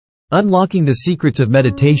Unlocking the secrets of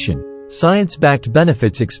meditation, science-backed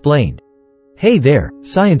benefits explained. Hey there,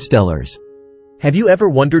 Sciencestellers. Have you ever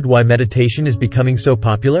wondered why meditation is becoming so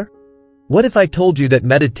popular? What if I told you that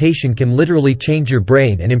meditation can literally change your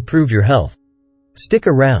brain and improve your health? Stick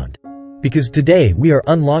around, because today we are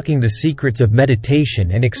unlocking the secrets of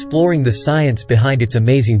meditation and exploring the science behind its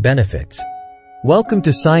amazing benefits. Welcome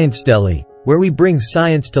to Sciencetelly, where we bring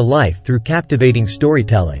science to life through captivating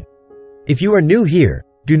storytelling. If you are new here,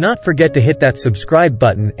 do not forget to hit that subscribe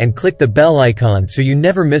button and click the bell icon so you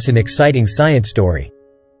never miss an exciting science story.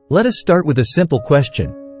 Let us start with a simple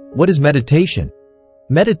question. What is meditation?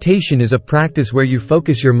 Meditation is a practice where you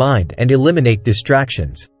focus your mind and eliminate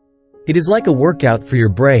distractions. It is like a workout for your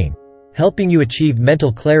brain, helping you achieve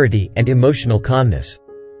mental clarity and emotional calmness.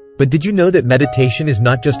 But did you know that meditation is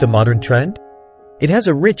not just a modern trend? It has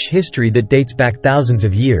a rich history that dates back thousands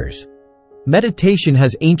of years. Meditation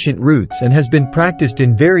has ancient roots and has been practiced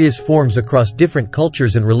in various forms across different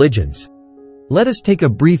cultures and religions. Let us take a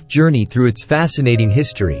brief journey through its fascinating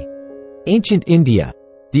history. Ancient India.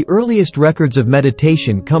 The earliest records of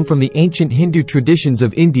meditation come from the ancient Hindu traditions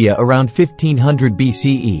of India around 1500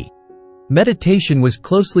 BCE. Meditation was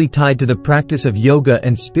closely tied to the practice of yoga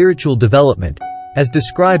and spiritual development, as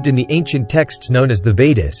described in the ancient texts known as the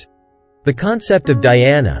Vedas. The concept of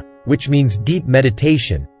dhyana, which means deep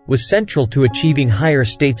meditation, was central to achieving higher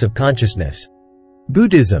states of consciousness.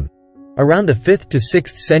 Buddhism. Around the 5th to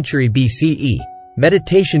 6th century BCE,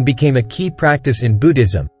 meditation became a key practice in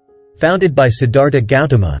Buddhism, founded by Siddhartha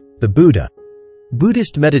Gautama, the Buddha.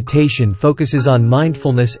 Buddhist meditation focuses on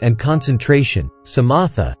mindfulness and concentration,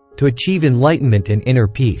 samatha, to achieve enlightenment and inner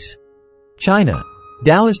peace. China.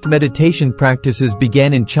 Taoist meditation practices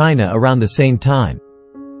began in China around the same time.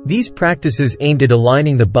 These practices aimed at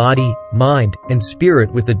aligning the body, mind, and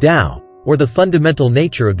spirit with the Tao, or the fundamental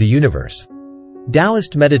nature of the universe.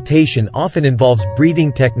 Taoist meditation often involves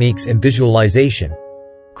breathing techniques and visualization.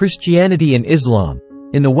 Christianity and Islam.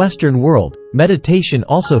 In the Western world, meditation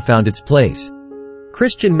also found its place.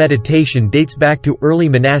 Christian meditation dates back to early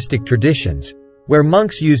monastic traditions, where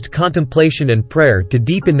monks used contemplation and prayer to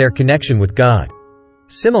deepen their connection with God.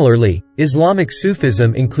 Similarly, Islamic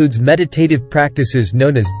Sufism includes meditative practices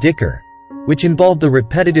known as dhikr, which involve the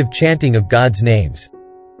repetitive chanting of God's names.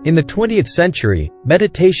 In the 20th century,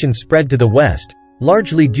 meditation spread to the West,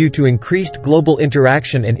 largely due to increased global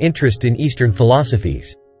interaction and interest in Eastern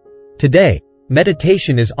philosophies. Today,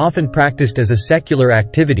 meditation is often practiced as a secular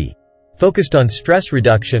activity, focused on stress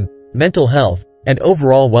reduction, mental health, and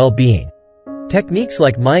overall well-being. Techniques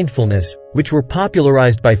like mindfulness, which were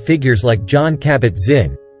popularized by figures like Jon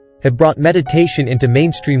Kabat-Zinn, have brought meditation into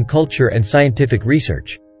mainstream culture and scientific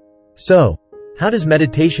research. So, how does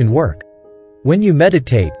meditation work? When you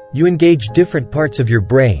meditate, you engage different parts of your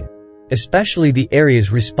brain, especially the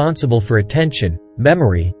areas responsible for attention,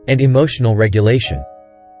 memory, and emotional regulation.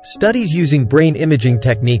 Studies using brain imaging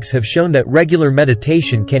techniques have shown that regular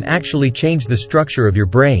meditation can actually change the structure of your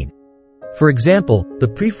brain. For example, the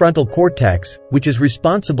prefrontal cortex, which is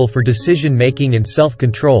responsible for decision-making and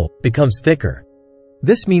self-control, becomes thicker.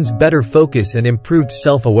 This means better focus and improved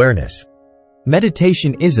self-awareness.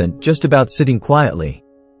 Meditation isn't just about sitting quietly.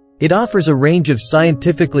 It offers a range of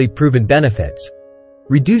scientifically proven benefits.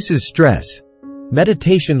 Reduces stress.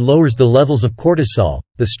 Meditation lowers the levels of cortisol,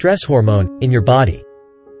 the stress hormone, in your body.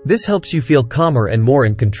 This helps you feel calmer and more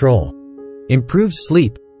in control. Improves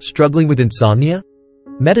sleep. Struggling with insomnia?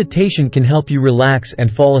 Meditation can help you relax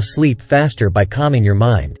and fall asleep faster by calming your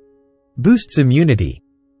mind. Boosts immunity.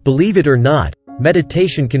 Believe it or not,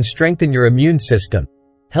 meditation can strengthen your immune system,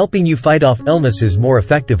 helping you fight off illnesses more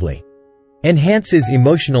effectively. Enhances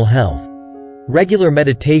emotional health. Regular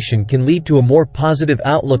meditation can lead to a more positive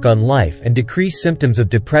outlook on life and decrease symptoms of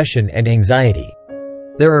depression and anxiety.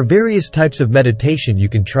 There are various types of meditation you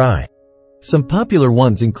can try. Some popular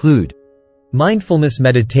ones include mindfulness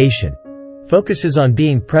meditation. Focuses on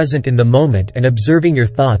being present in the moment and observing your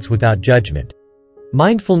thoughts without judgment.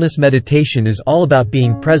 Mindfulness meditation is all about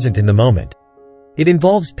being present in the moment. It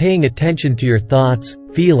involves paying attention to your thoughts,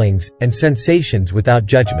 feelings, and sensations without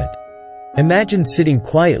judgment. Imagine sitting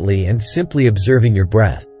quietly and simply observing your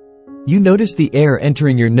breath. You notice the air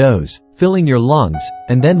entering your nose, filling your lungs,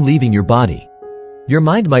 and then leaving your body. Your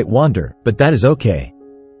mind might wander, but that is okay.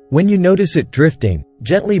 When you notice it drifting,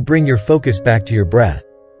 gently bring your focus back to your breath.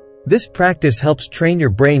 This practice helps train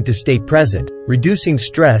your brain to stay present, reducing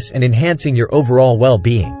stress and enhancing your overall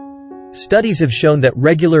well-being. Studies have shown that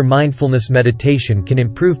regular mindfulness meditation can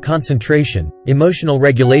improve concentration, emotional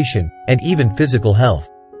regulation, and even physical health.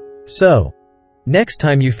 So, next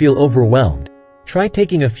time you feel overwhelmed, try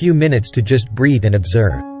taking a few minutes to just breathe and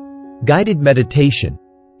observe. Guided meditation.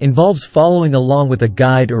 involves following along with a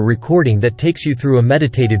guide or recording that takes you through a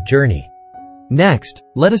meditative journey. Next,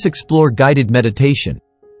 let us explore guided meditation.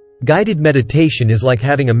 Guided meditation is like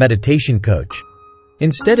having a meditation coach.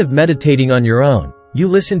 Instead of meditating on your own, you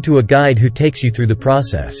listen to a guide who takes you through the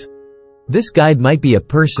process. This guide might be a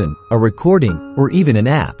person, a recording, or even an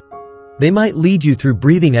app. They might lead you through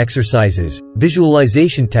breathing exercises,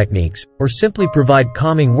 visualization techniques, or simply provide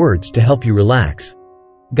calming words to help you relax.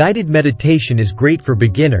 Guided meditation is great for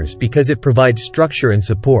beginners because it provides structure and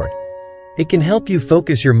support. It can help you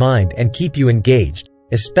focus your mind and keep you engaged,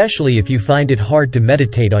 especially if you find it hard to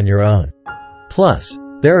meditate on your own. Plus,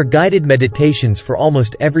 there are guided meditations for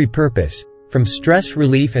almost every purpose, from stress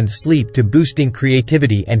relief and sleep to boosting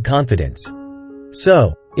creativity and confidence.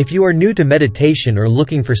 So, if you are new to meditation or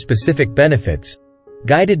looking for specific benefits,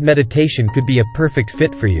 guided meditation could be a perfect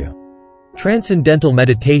fit for you. Transcendental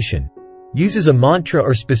meditation uses a mantra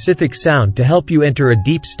or specific sound to help you enter a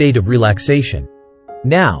deep state of relaxation.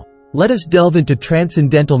 Now, let us delve into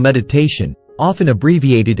transcendental meditation, often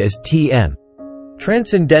abbreviated as TM.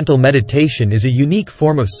 Transcendental meditation is a unique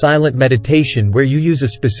form of silent meditation where you use a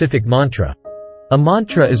specific mantra. A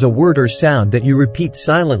mantra is a word or sound that you repeat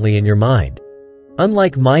silently in your mind.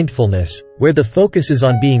 Unlike mindfulness, where the focus is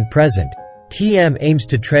on being present, TM aims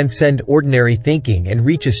to transcend ordinary thinking and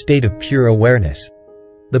reach a state of pure awareness.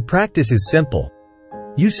 The practice is simple.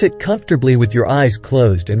 You sit comfortably with your eyes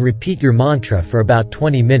closed and repeat your mantra for about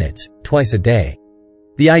 20 minutes, twice a day.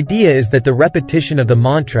 The idea is that the repetition of the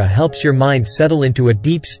mantra helps your mind settle into a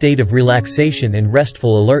deep state of relaxation and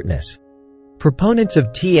restful alertness. Proponents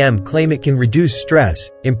of TM claim it can reduce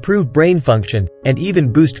stress, improve brain function, and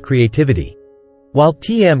even boost creativity. While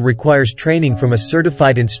TM requires training from a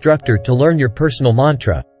certified instructor to learn your personal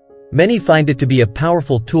mantra, many find it to be a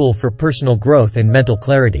powerful tool for personal growth and mental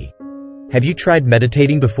clarity. Have you tried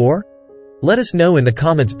meditating before? Let us know in the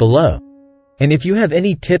comments below. And if you have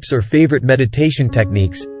any tips or favorite meditation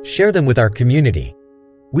techniques, share them with our community.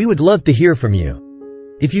 We would love to hear from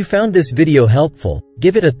you. If you found this video helpful,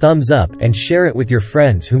 give it a thumbs up and share it with your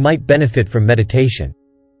friends who might benefit from meditation.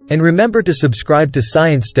 And remember to subscribe to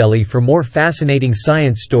Sciencetelly for more fascinating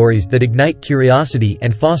science stories that ignite curiosity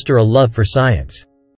and foster a love for science.